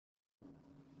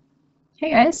Hey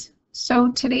guys,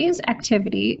 so today's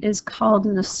activity is called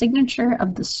the signature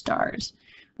of the stars,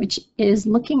 which is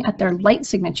looking at their light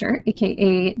signature,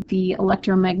 aka the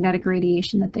electromagnetic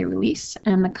radiation that they release,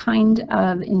 and the kind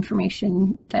of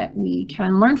information that we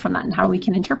can learn from that and how we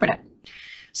can interpret it.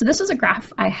 So this was a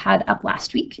graph I had up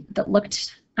last week that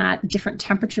looked at different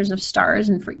temperatures of stars,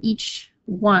 and for each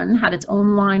one had its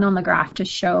own line on the graph to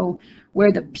show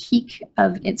where the peak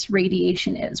of its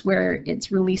radiation is, where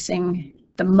it's releasing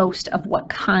the most of what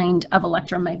kind of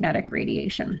electromagnetic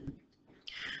radiation.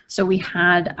 So we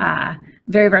had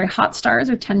very, very hot stars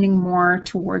are tending more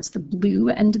towards the blue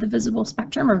end of the visible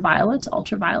spectrum, or violet,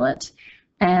 ultraviolet,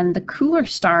 and the cooler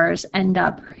stars end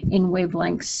up in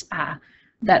wavelengths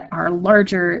that are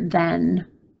larger than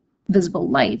visible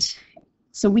light,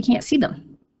 so we can't see them.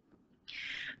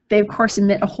 They, of course,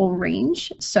 emit a whole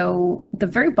range. So the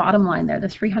very bottom line there, the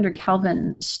 300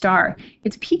 Kelvin star,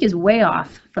 its peak is way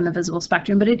off from the visible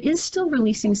spectrum, but it is still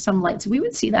releasing some light. So we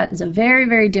would see that as a very,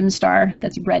 very dim star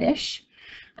that's reddish.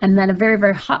 And then a very,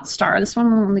 very hot star. This one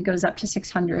only goes up to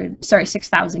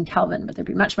 6,000 Kelvin, but there'd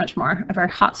be much, much more. A very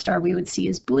hot star we would see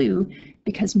is blue,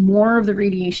 because more of the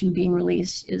radiation being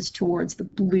released is towards the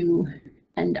blue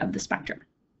end of the spectrum.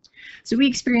 So we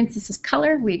experience this as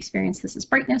color, we experience this as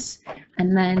brightness,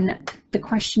 and then the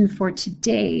question for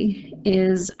today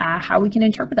is how we can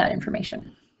interpret that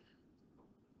information.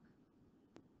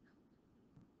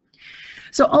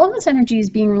 So all of this energy is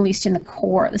being released in the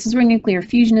core. This is where nuclear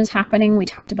fusion is happening. We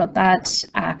talked about that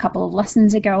a couple of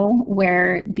lessons ago,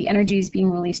 where the energy is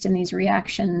being released in these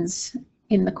reactions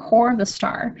in the core of the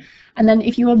star. And then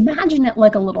if you imagine it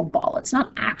like a little ball, it's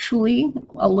not actually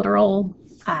a literal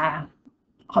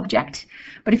object,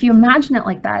 but if you imagine it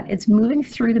like that, it's moving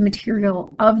through the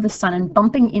material of the sun and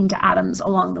bumping into atoms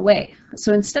along the way.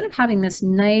 So instead of having this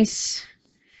nice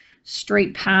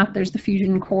straight path, there's the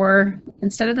fusion core,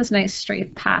 instead of this nice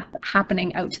straight path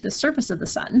happening out to the surface of the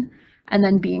sun and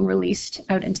then being released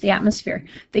out into the atmosphere,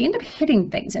 they end up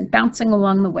hitting things and bouncing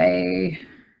along the way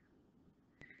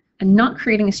and not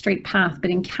creating a straight path,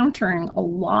 but encountering a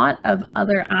lot of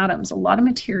other atoms, a lot of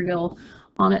material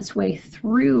on its way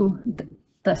through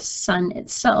the sun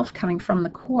itself, coming from the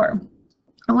core.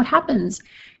 And what happens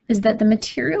is that the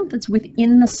material that's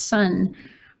within the sun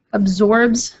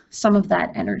absorbs some of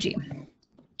that energy.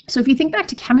 So if you think back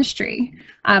to chemistry,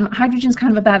 hydrogen is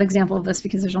kind of a bad example of this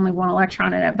because there's only one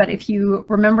electron in it, but if you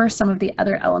remember some of the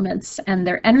other elements and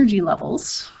their energy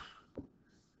levels,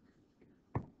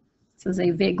 this is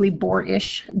a vaguely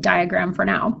Bohr-ish diagram for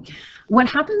now. What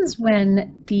happens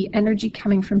when the energy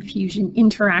coming from fusion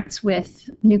interacts with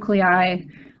nuclei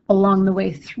along the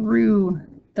way through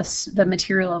the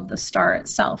material of the star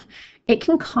itself? It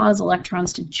can cause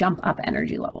electrons to jump up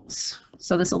energy levels.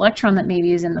 So this electron that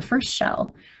maybe is in the first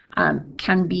shell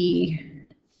can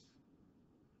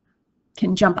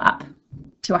jump up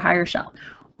to a higher shell.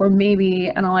 Or maybe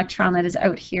an electron that is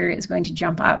out here is going to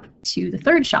jump up to the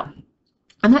third shell.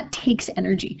 And that takes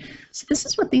energy. So this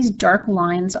is what these dark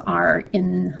lines are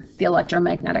in the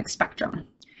electromagnetic spectrum.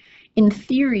 In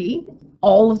theory,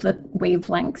 all of the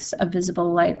wavelengths of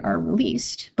visible light are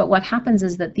released, but what happens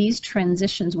is that these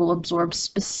transitions will absorb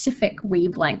specific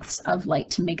wavelengths of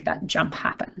light to make that jump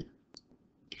happen.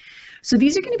 So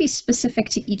these are going to be specific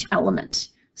to each element.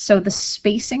 So the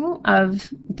spacing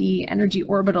of the energy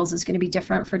orbitals is going to be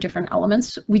different for different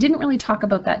elements. We didn't really talk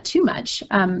about that too much,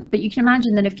 but you can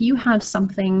imagine that if you have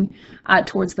something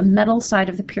towards the metal side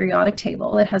of the periodic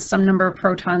table, it has some number of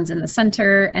protons in the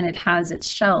center and it has its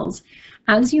shells.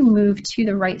 As you move to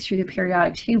the right through the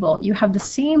periodic table, you have the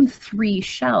same 3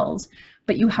 shells,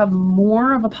 but you have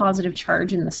more of a positive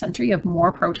charge in the center. You have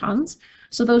more protons.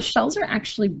 So those shells are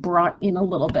actually brought in a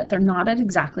little bit. They're not at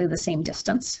exactly the same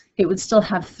distance. It would still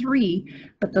have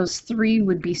 3, but those 3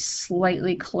 would be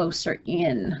slightly closer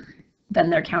in than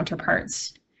their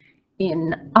counterparts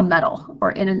in a metal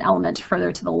or in an element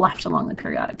further to the left along the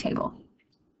periodic table.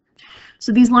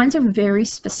 So these lines are very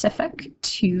specific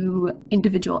to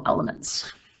individual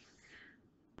elements.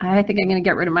 I think I'm going to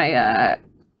get rid of my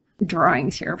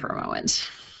drawings here for a moment.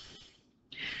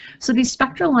 So these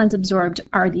spectral lines absorbed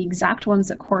are the exact ones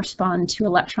that correspond to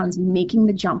electrons making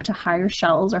the jump to higher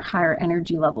shells or higher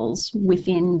energy levels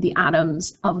within the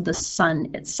atoms of the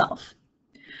sun itself.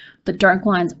 The dark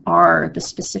lines are the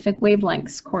specific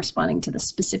wavelengths corresponding to the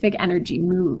specific energy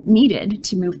needed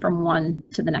to move from one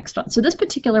to the next one. So this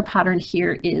particular pattern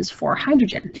here is for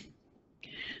hydrogen.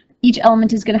 Each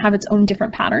element is going to have its own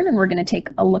different pattern, and we're going to take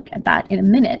a look at that in a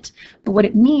minute. But what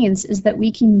it means is that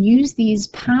we can use these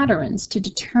patterns to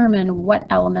determine what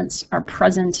elements are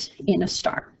present in a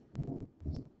star.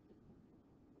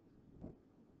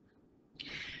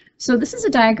 So this is a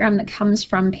diagram that comes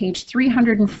from page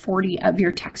 340 of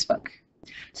your textbook.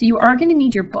 So you are going to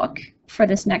need your book for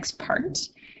this next part.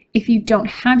 If you don't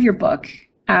have your book,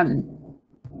 the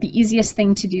easiest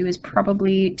thing to do is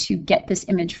probably to get this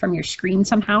image from your screen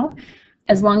somehow,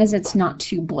 as long as it's not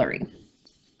too blurry.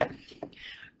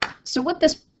 So what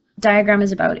this diagram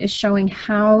is about is showing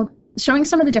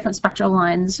some of the different spectral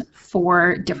lines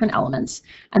for different elements,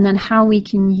 and then how we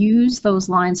can use those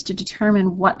lines to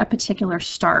determine what a particular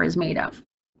star is made of.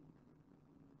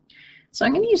 So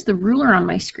I'm going to use the ruler on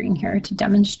my screen here to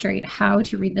demonstrate how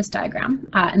to read this diagram,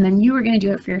 and then you are going to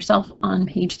do it for yourself on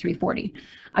page 340.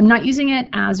 I'm not using it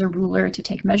as a ruler to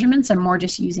take measurements, I'm more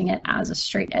just using it as a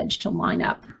straight edge to line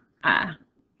up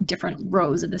different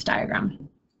rows of this diagram.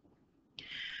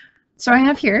 So I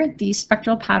have here the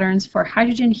spectral patterns for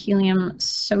hydrogen, helium,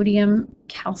 sodium,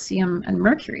 calcium, and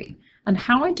mercury. And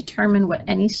how I determine what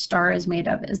any star is made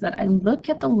of is that I look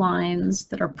at the lines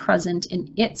that are present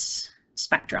in its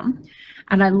spectrum,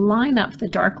 and I line up the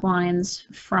dark lines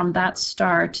from that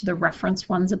star to the reference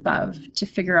ones above to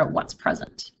figure out what's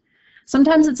present.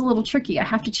 Sometimes it's a little tricky. I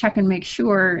have to check and make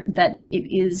sure that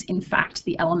it is in fact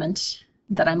the element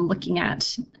that I'm looking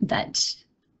at that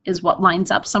is what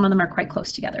lines up. Some of them are quite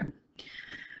close together.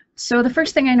 So the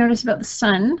first thing I notice about the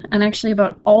sun, and actually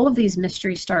about all of these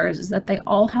mystery stars, is that they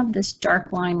all have this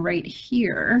dark line right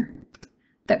here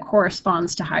that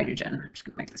corresponds to hydrogen. I'm just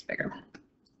going to make this bigger.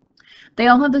 They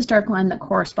all have this dark line that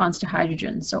corresponds to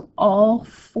hydrogen. So all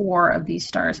 4 of these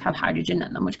stars have hydrogen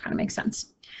in them, which kind of makes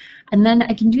sense. And then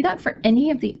I can do that for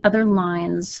any of the other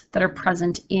lines that are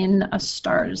present in a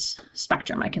star's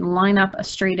spectrum. I can line up a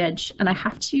straight edge, and I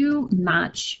have to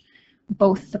match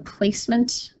both the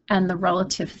placement and the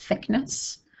relative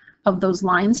thickness of those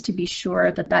lines to be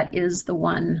sure that that is the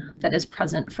one that is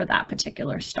present for that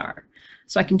particular star.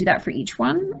 So I can do that for each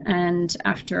one, and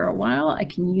after a while I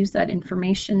can use that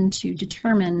information to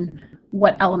determine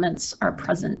what elements are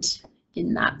present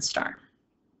in that star.